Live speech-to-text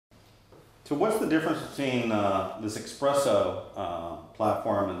So what's the difference between this Espresso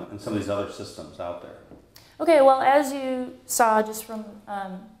platform and some of these other systems out there? Okay, well, as you saw just from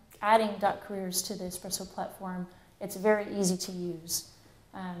adding .careers to the Espresso platform, it's very easy to use.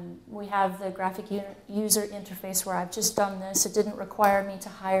 We have the graphic user interface where I've just done this. It didn't require me to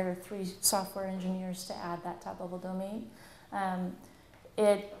hire 3 software engineers to add that top-level domain.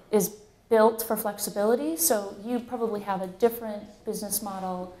 It is built for flexibility, so you probably have a different business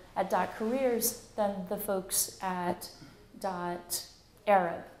model at .careers than the folks at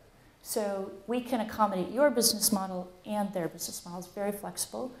 .arab. So we can accommodate your business model and their business model. It's very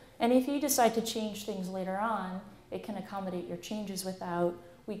flexible. And if you decide to change things later on, it can accommodate your changes without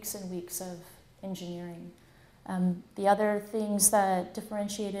weeks and weeks of engineering. The other things that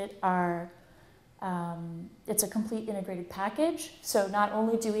differentiate it are it's a complete integrated package. So not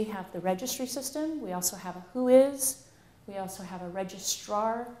only do we have the registry system, we also have a whois, we also have a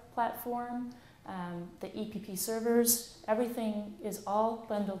registrar platform, the EPP servers. Everything is all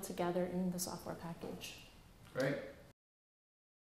bundled together in the software package. Great.